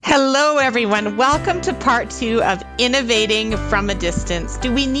Hello, everyone. Welcome to part 2 of Innovating from a Distance.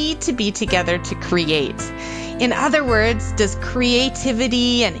 Do we need to be together to create? In other words, does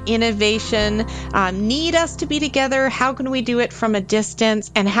creativity and innovation need us to be together? How can we do it from a distance?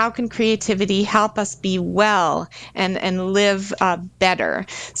 And how can creativity help us be well and live better?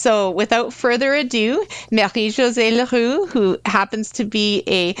 So without further ado, Marie-Josée Leroux, who happens to be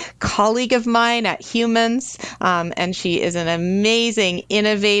a colleague of mine at Humans, and she is an amazing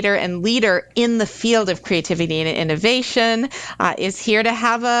innovator and leader in the field of creativity and innovation, is here to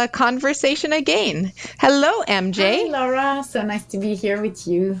have a conversation again. Hello, MJ. Hi, Laura. So nice to be here with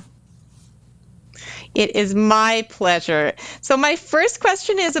you. It is my pleasure. So my first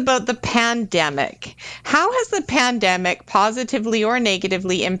question is about the pandemic. How has the pandemic positively or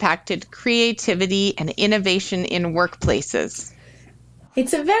negatively impacted creativity and innovation in workplaces?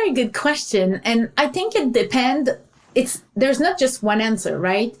 It's a very good question. And I think it depends. There's not just one answer,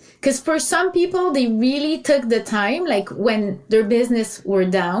 right? Because for some people, they really took the time, like when their business were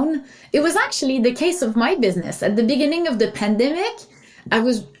down. It was actually the case of my business. At the beginning of the pandemic, I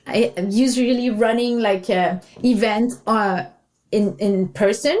was usually running like an event in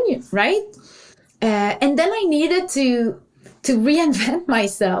person, right? And then I needed to reinvent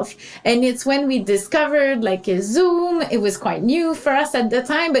myself. And it's when we discovered like a Zoom. It was quite new for us at the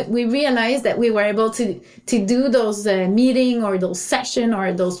time, but we realized that we were able to do those meeting or those session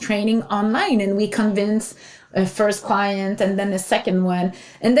or those training online. And we convinced a first client and then a second one.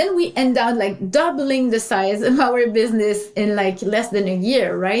 And then we end up like doubling the size of our business in like less than a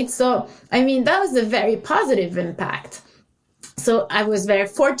year, right? So, I mean, that was a very positive impact. So I was very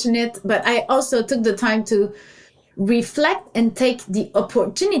fortunate, but I also took the time to reflect and take the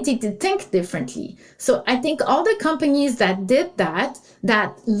opportunity to think differently. So I think all the companies that did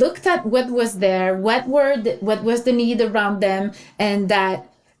that looked at what was there, what was the need around them, and that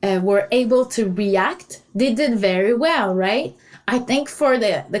were able to react, they did very well, right? I think for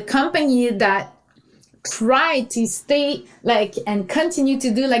the company that tried to stay like and continue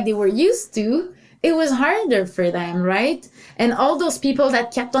to do like they were used to, it was harder for them, right? And all those people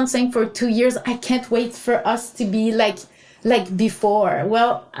that kept on saying for 2 years, I can't wait for us to be like before.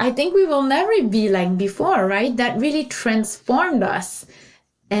 Well, I think we will never be like before, right? That really transformed us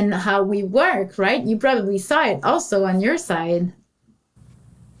and how we work, right? You probably saw it also on your side.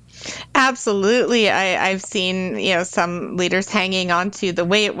 Absolutely. I've seen, some leaders hanging on to the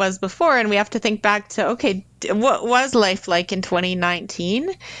way it was before, and we have to think back to, okay, what was life like in 2019?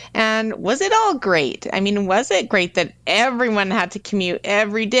 And was it all great? I mean, was it great that everyone had to commute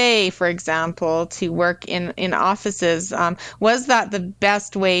every day, for example, to work in offices? Was that the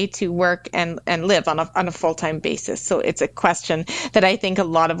best way to work and live on a full-time basis? So it's a question that I think a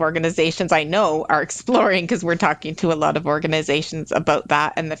lot of organizations I know are exploring, because we're talking to a lot of organizations about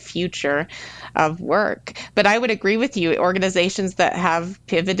that and the future of work. But I would agree with you, organizations that have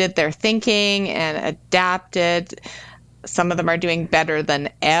pivoted their thinking and adapted, some of them are doing better than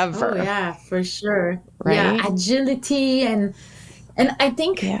ever. Oh yeah, for sure. Right? Yeah, agility and I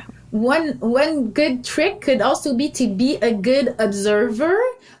think one good trick could also be to be a good observer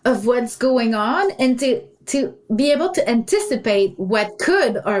of what's going on and to be able to anticipate what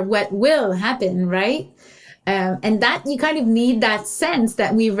could or what will happen, right? And that you kind of need that sense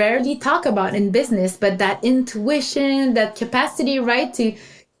that we rarely talk about in business, but that intuition, that capacity, right, to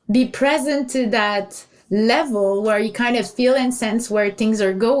be present to that level where you kind of feel and sense where things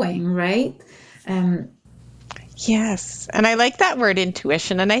are going, right? Yes. And I like that word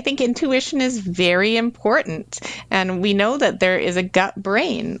intuition. And I think intuition is very important. And we know that there is a gut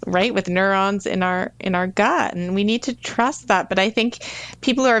brain, right, with neurons in our gut. And we need to trust that. But I think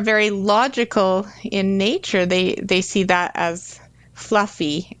people who are very logical in nature, they see that as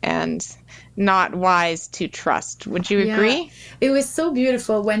fluffy and not wise to trust. Would you agree? It was so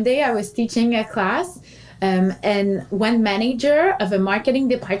beautiful. One day I was teaching a class, and one manager of a marketing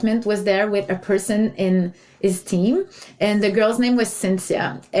department was there with a person in his team, and the girl's name was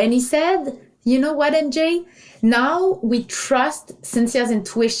Cynthia. And he said, you know what, MJ? Now we trust Cynthia's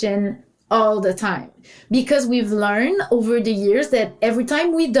intuition all the time, because we've learned over the years that every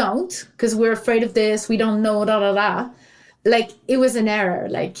time we don't, because we're afraid of this, we don't know, like it was an error,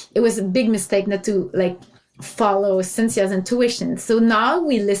 like it was a big mistake not to like follow Cynthia's intuition. So now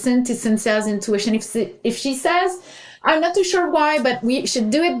we listen to Cynthia's intuition. If she says, I'm not too sure why, but we should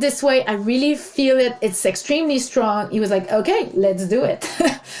do it this way, I really feel it, it's extremely strong. He was like, okay, let's do it.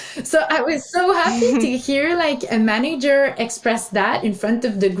 So I was so happy to hear like a manager express that in front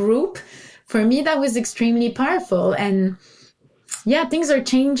of the group. For me, that was extremely powerful. And yeah, things are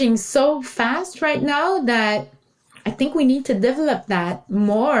changing so fast right now that I think we need to develop that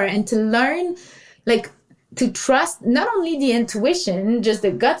more and to learn, like, to trust not only the intuition, just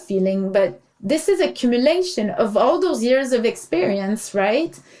the gut feeling, but this is accumulation of all those years of experience,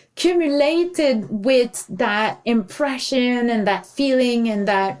 right? Cumulated with that impression and that feeling and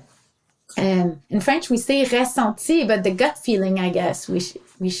that, in French we say ressenti, but the gut feeling, I guess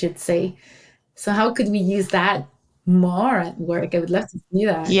we should say. So how could we use that more at work? I would love to see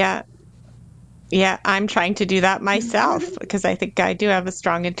that. Yeah. Yeah, I'm trying to do that myself because I think I do have a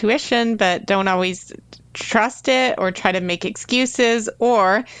strong intuition, but don't always trust it or try to make excuses.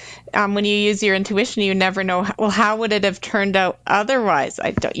 Or when you use your intuition, you never know, well, how would it have turned out otherwise?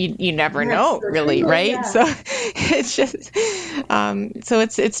 You never know, really, right? Yeah. So it's just, so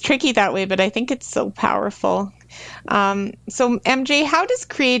it's tricky that way, but I think it's so powerful. So MJ, how does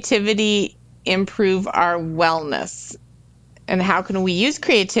creativity improve our wellness? And how can we use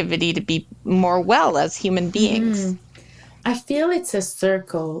creativity to be more well as human beings? I feel it's a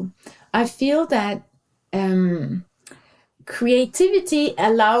circle. I feel that creativity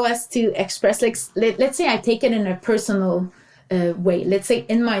allow us to express, like, let's say I take it in a personal way. Let's say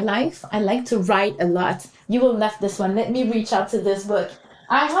in my life, I like to write a lot. You will love this one. Let me reach out to this book.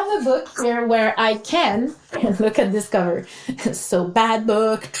 I have a book here where I can look at this cover. So bad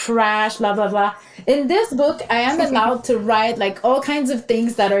book, trash, blah, blah, blah. In this book, I am allowed to write like all kinds of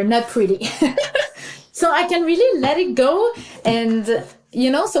things that are not pretty. So I can really let it go. And,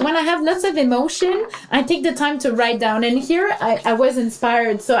 so when I have lots of emotion, I take the time to write down. And here I was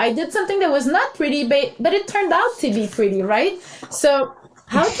inspired. So I did something that was not pretty, but it turned out to be pretty, right? So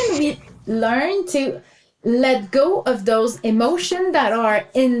how can we learn to let go of those emotions that are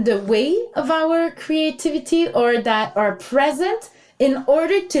in the way of our creativity or that are present in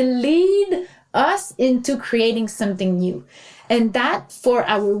order to lead us into creating something new? And that for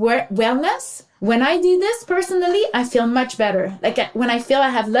our wellness, when I do this personally, I feel much better. Like when I feel I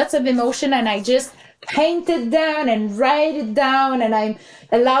have lots of emotion and I just paint it down and write it down and I'm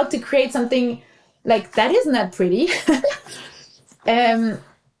allowed to create something like that is not pretty.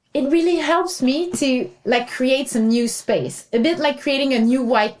 It really helps me to like create some new space, a bit like creating a new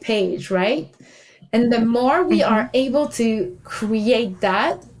white page, right? And the more we are able to create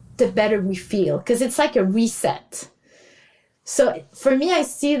that, the better we feel, because it's like a reset. So for me, I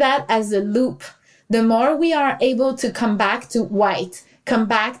see that as a loop. The more we are able to come back to white, come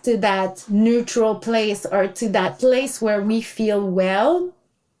back to that neutral place or to that place where we feel well,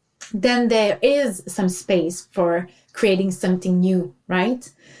 then there is some space for creating something new,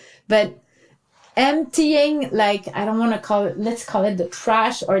 right? But emptying, like, I don't want to call it, let's call it the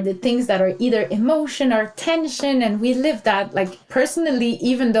trash or the things that are either emotion or tension. And we live that, like, personally,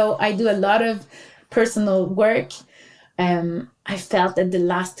 even though I do a lot of personal work, I felt that the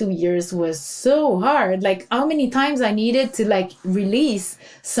last 2 years was so hard. Like how many times I needed to like release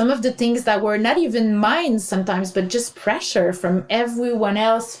some of the things that were not even mine sometimes, but just pressure from everyone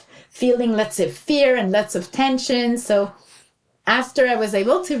else, feeling lots of fear and lots of tension. So after I was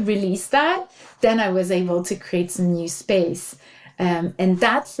able to release that, then I was able to create some new space. And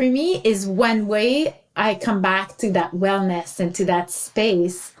that for me is one way I come back to that wellness and to that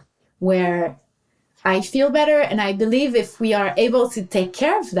space where I feel better. And I believe if we are able to take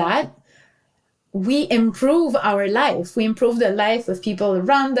care of that, we improve our life. We improve the life of people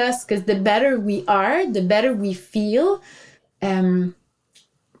around us, because the better we are, the better we feel.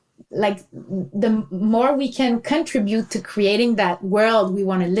 Like the more we can contribute to creating that world we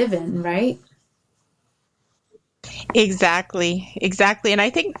want to live in, right? Exactly. And I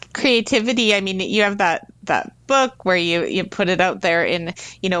think creativity, I mean, you have that book where you put it out there in,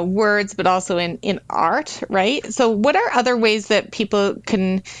 words, but also in art, right? So what are other ways that people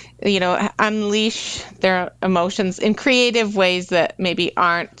can, unleash their emotions in creative ways that maybe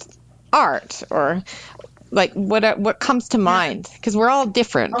aren't art? Or like what comes to mind? Because we're all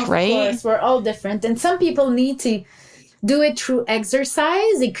different, right? Of course, we're all different. And some people need to do it through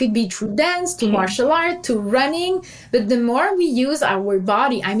exercise. It could be through dance, to martial art, to running. But the more we use our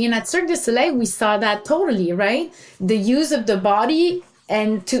body, I mean, at Cirque du Soleil, we saw that totally, right? The use of the body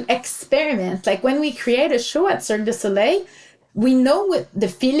and to experiment. Like when we create a show at Cirque du Soleil, we know what the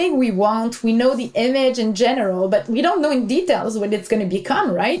feeling we want, we know the image in general, but we don't know in details what it's going to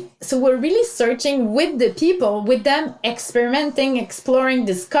become, right? So we're really searching with the people, with them, experimenting, exploring,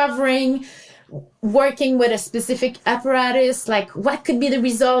 discovering, working with a specific apparatus, like what could be the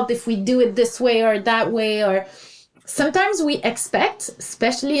result if we do it this way or that way. Or sometimes we expect,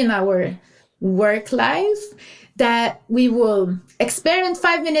 especially in our work life, that we will experiment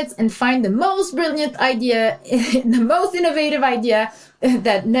 5 minutes and find the most brilliant idea, the most innovative idea,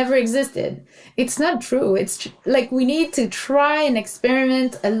 that never existed. It's not true. It's like we need to try and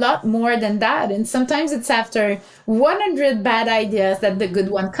experiment a lot more than that. And sometimes it's after 100 bad ideas that the good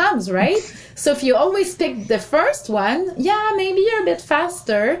one comes, right? So if you always pick the first one, yeah, maybe you're a bit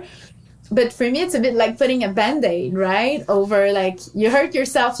faster. But for me, it's a bit like putting a Band-Aid, right? Over like you hurt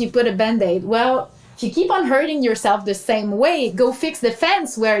yourself, you put a Band-Aid. Well, if you keep on hurting yourself the same way, go fix the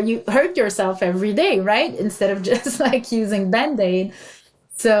fence where you hurt yourself every day, right? Instead of just like using Band-Aid.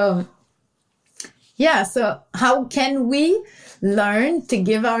 So, yeah. So how can we learn to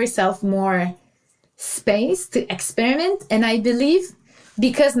give ourselves more space to experiment? And I believe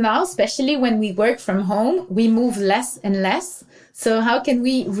because now, especially when we work from home, we move less and less. So how can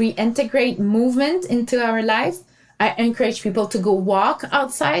we reintegrate movement into our life? I encourage people to go walk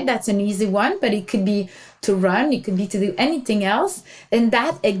outside. That's an easy one, but it could be to run. It could be to do anything else. And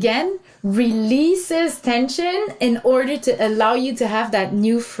that, again, releases tension in order to allow you to have that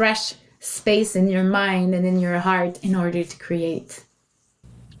new, fresh space in your mind and in your heart in order to create.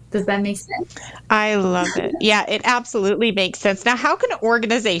 Does that make sense? I love it. Yeah, it absolutely makes sense. Now, how can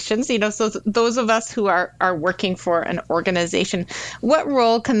organizations, so those of us who are working for an organization, what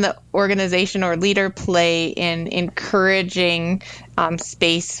role can the organization or leader play in encouraging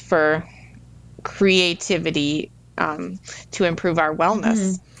space for creativity to improve our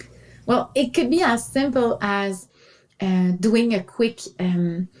wellness? Well, it could be as simple as doing a quick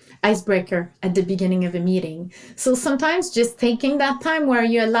icebreaker at the beginning of a meeting. So sometimes just taking that time where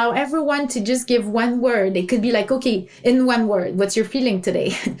you allow everyone to just give one word. It could be like, okay, in one word, what's your feeling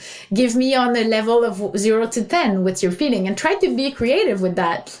today? Give me on a level of 0 to 10, what's your feeling? And try to be creative with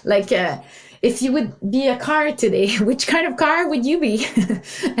that. Like, if you would be a car today, which kind of car would you be?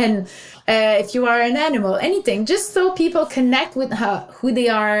 And if you are an animal, anything, just so people connect with who they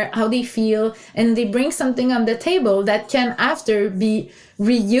are, how they feel, and they bring something on the table that can after be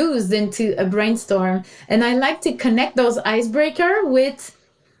reused into a brainstorm. And I like to connect those icebreaker with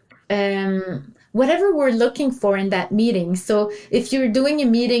whatever we're looking for in that meeting. So if you're doing a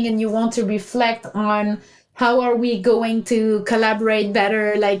meeting and you want to reflect on how are we going to collaborate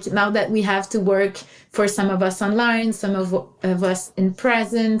better, like now that we have to work for some of us online, some of us in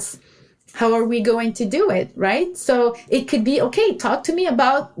presence, how are we going to do it, right? So it could be, okay, talk to me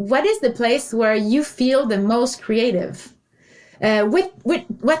about what is the place where you feel the most creative?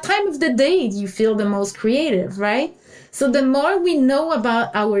 What time of the day do you feel the most creative, right? So the more we know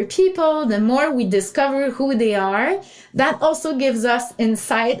about our people, the more we discover who they are. That also gives us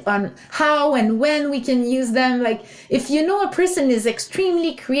insight on how and when we can use them. Like if you know a person is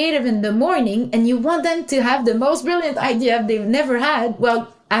extremely creative in the morning and you want them to have the most brilliant idea they've never had,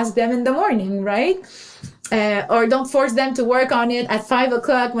 well, ask them in the morning, right? Or don't force them to work on it at 5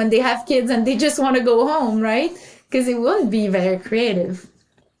 o'clock when they have kids and they just want to go home, right? Because it won't be very creative.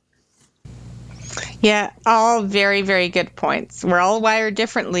 Yeah, all very, very good points. We're all wired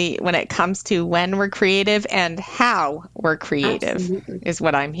differently when it comes to when we're creative and how we're creative. Absolutely. Is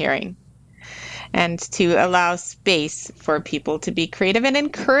what I'm hearing. And to allow space for people to be creative and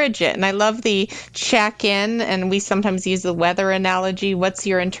encourage it. And I love the check-in, and we sometimes use the weather analogy. What's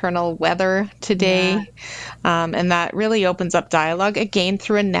your internal weather today? Yeah. And that really opens up dialogue, again,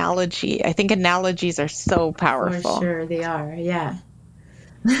 through analogy. I think analogies are so powerful. For sure, they are, yeah.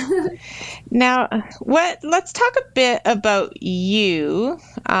 Now, let's talk a bit about you,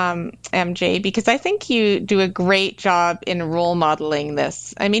 MJ, because I think you do a great job in role modeling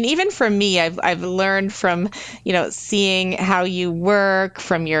this. I mean, even for me, I've learned from, seeing how you work,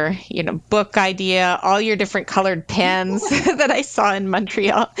 from your, book idea, all your different colored pens that I saw in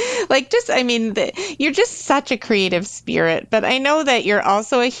Montreal. You're just such a creative spirit. But I know that you're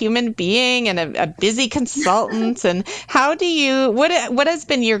also a human being and a busy consultant. And how do you, what has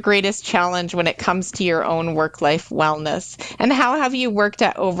been your greatest challenge when it comes to your own work-life wellness, and how have you worked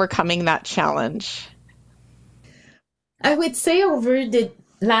at overcoming that challenge? I would say over the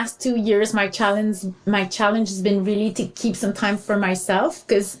last 2 years, my challenge has been really to keep some time for myself,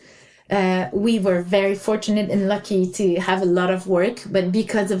 because we were very fortunate and lucky to have a lot of work, but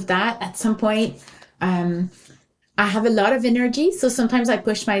because of that, at some point, I have a lot of energy, so sometimes I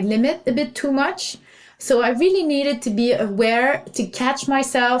push my limit a bit too much. So I really needed to be aware to catch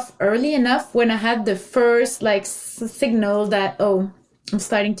myself early enough when I had the first signal that, oh, I'm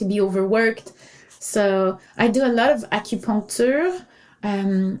starting to be overworked. So I do a lot of acupuncture.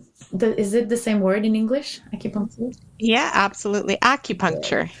 Is it the same word in English? Acupuncture? Yeah, absolutely.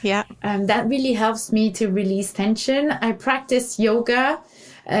 Acupuncture. Yeah. That really helps me to release tension. I practice yoga.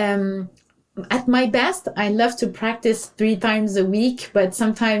 At my best, I love to practice 3 times a week, but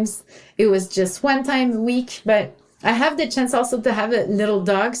sometimes it was just 1 time a week. But I have the chance also to have a little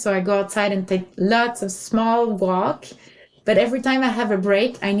dog, so I go outside and take lots of small walk. But every time I have a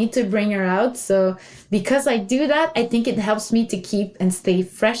break, I need to bring her out. So because I do that, I think it helps me to keep and stay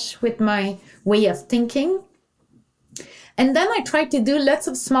fresh with my way of thinking. And then I try to do lots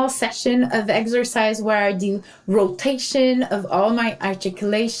of small session of exercise where I do rotation of all my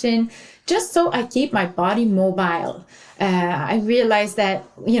articulation, just so I keep my body mobile. I realize that,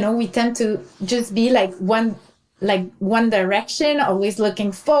 we tend to just be like one direction, always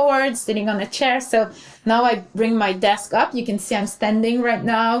looking forward, sitting on a chair. So now I bring my desk up. You can see I'm standing right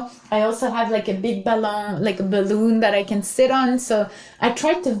now. I also have like a big balloon, like a balloon that I can sit on. So I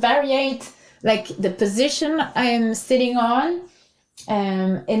try to variate like the position I'm sitting on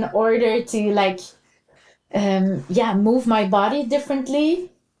in order to move my body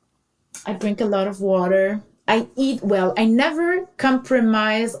differently. I drink a lot of water. I eat well. I never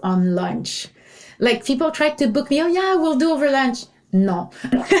compromise on lunch. Like people try to book me, oh yeah, we'll do over lunch. No.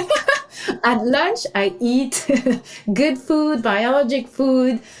 At lunch, I eat good food, biologic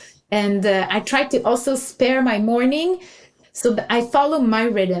food. And I try to also spare my morning. So I follow my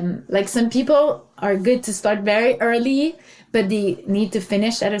rhythm. Like some people are good to start very early, but they need to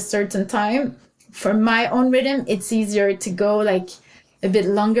finish at a certain time. For my own rhythm, it's easier to go like a bit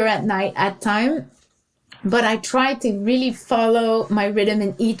longer at night at time. But I try to really follow my rhythm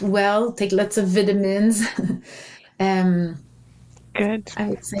and eat well, take lots of vitamins. Good. I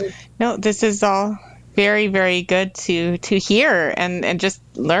would say. No, this is all very, very good to hear and just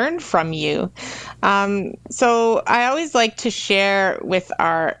learn from you. So I always like to share with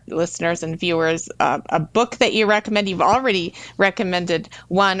our listeners and viewers a book that you recommend. You've already recommended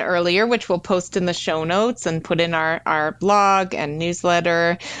one earlier, which we'll post in the show notes and put in our blog and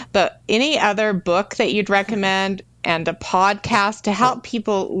newsletter. But any other book that you'd recommend and a podcast to help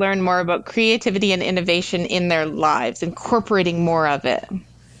people learn more about creativity and innovation in their lives, incorporating more of it?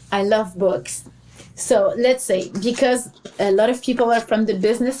 I love books. So let's say, because a lot of people are from the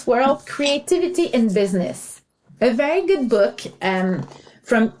business world, creativity in business. A very good book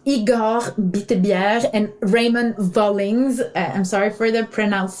from Igor Bittebier and Raymond Vollings. I'm sorry for the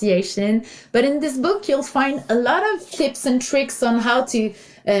pronunciation. But in this book, you'll find a lot of tips and tricks on how to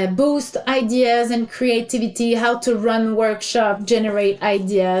boost ideas and creativity, how to run workshop, generate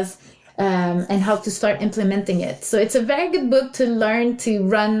ideas, and how to start implementing it. So it's a very good book to learn to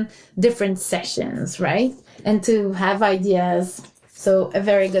run different sessions, right? And to have ideas. So a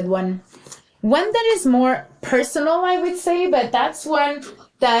very good one. One that is more personal, I would say, but that's one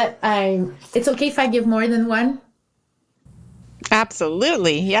that it's okay if I give more than one?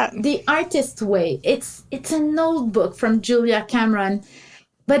 Absolutely, yeah. The Artist Way. It's an old book from Julia Cameron,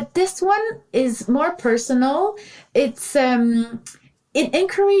 but this one is more personal. It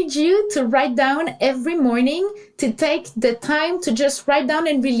encourages you to write down every morning, to take the time to just write down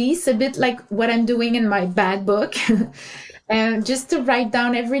and release, a bit like what I'm doing in my bad book. And just to write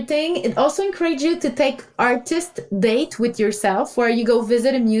down everything. It also encourages you to take artist date with yourself, where you go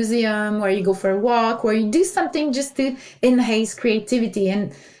visit a museum, where you go for a walk, where you do something just to enhance creativity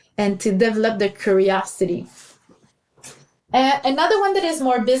and to develop the curiosity. Another one that is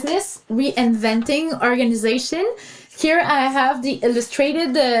more business, Reinventing Organization. Here I have the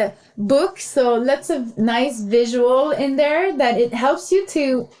illustrated book, so lots of nice visual in there that it helps you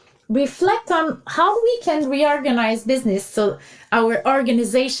to reflect on how we can reorganize business so our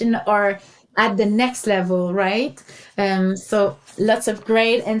organization are at the next level, right? So lots of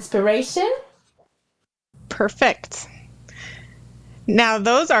great inspiration. Perfect. Now,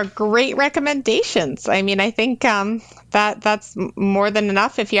 those are great recommendations. I mean, I think that's more than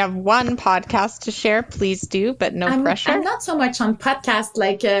enough. If you have one podcast to share, please do, but no pressure. I'm not so much on podcast,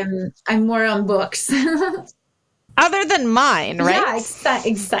 like I'm more on books. Other than mine, right? Yeah,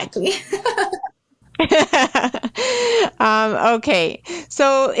 exactly. Okay.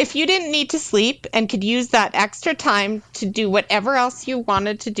 So if you didn't need to sleep and could use that extra time to do whatever else you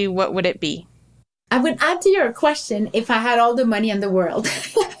wanted to do, what would it be? I would add to your question, if I had all the money in the world.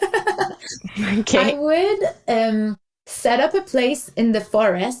 Okay. I would set up a place in the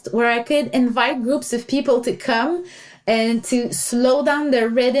forest where I could invite groups of people to come and to slow down their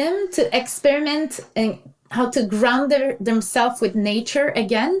rhythm, to experiment and how to ground themselves with nature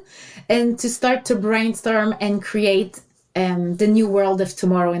again, and to start to brainstorm and create the new world of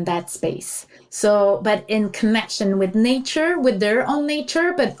tomorrow in that space. So, but in connection with nature, with their own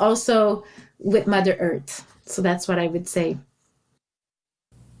nature, but also with Mother Earth. So that's what I would say.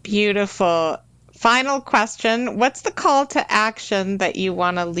 Beautiful. Final question. What's the call to action that you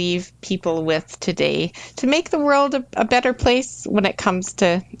want to leave people with today to make the world a better place when it comes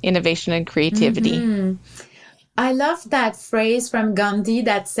to innovation and creativity? Mm-hmm. I love that phrase from Gandhi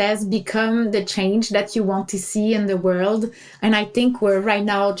that says, become the change that you want to see in the world. And I think we're right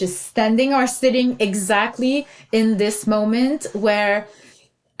now just standing or sitting exactly in this moment where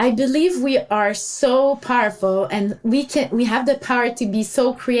I believe we are so powerful and we have the power to be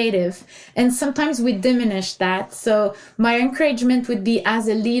so creative. And sometimes we diminish that. So my encouragement would be, as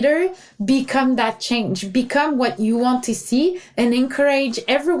a leader, become that change, become what you want to see, and encourage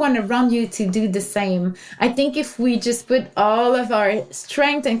everyone around you to do the same. I think if we just put all of our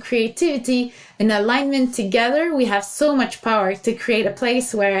strength and creativity in alignment together, we have so much power to create a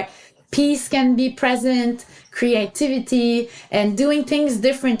place where peace can be present, creativity, and doing things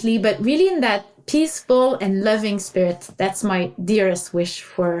differently, but really in that peaceful and loving spirit. That's my dearest wish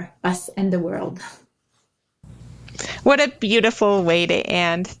for us and the world. What a beautiful way to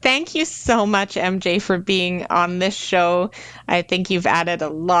end. Thank you so much, MJ, for being on this show. I think you've added a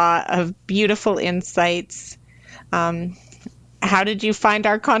lot of beautiful insights. How did you find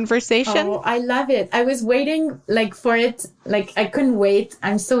our conversation? Oh, I love it. I was waiting for it. I couldn't wait.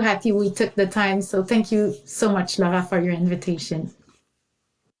 I'm so happy we took the time. So thank you so much, Laura, for your invitation.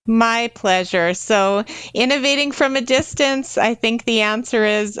 My pleasure. So innovating from a distance, I think the answer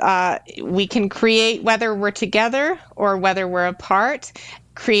is we can create whether we're together or whether we're apart.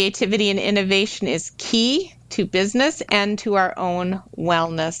 Creativity and innovation is key to business and to our own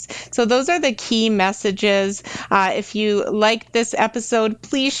wellness. So those are the key messages. If you liked this episode,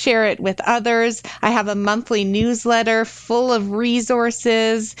 please share it with others. I have a monthly newsletter full of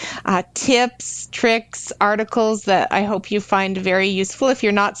resources, tips, tricks, articles that I hope you find very useful. If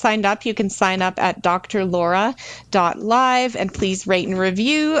you're not signed up, you can sign up at drlaura.live, and please rate and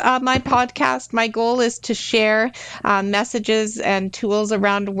review my podcast. My goal is to share messages and tools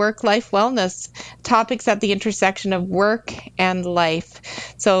around work-life wellness, topics at the intersection of work and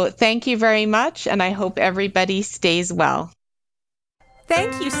life. So thank you very much, and I hope everybody stays well.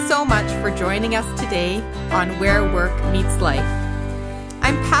 Thank you so much for joining us today on Where Work Meets Life.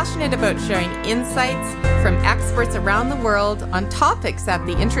 I'm passionate about sharing insights from experts around the world on topics at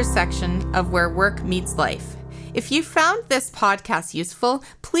the intersection of where work meets life. If you found this podcast useful,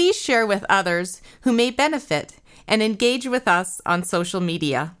 please share with others who may benefit and engage with us on social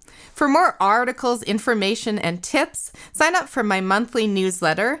media. For more articles, information, and tips, sign up for my monthly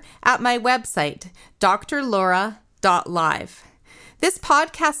newsletter at my website, drlaura.live. This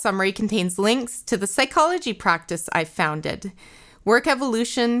podcast summary contains links to the psychology practice I've founded, Work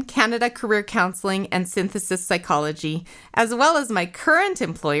Evolution, Canada Career Counseling, and Synthesis Psychology, as well as my current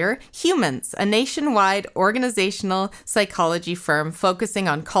employer, Humans, a nationwide organizational psychology firm focusing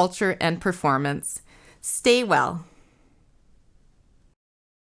on culture and performance. Stay well.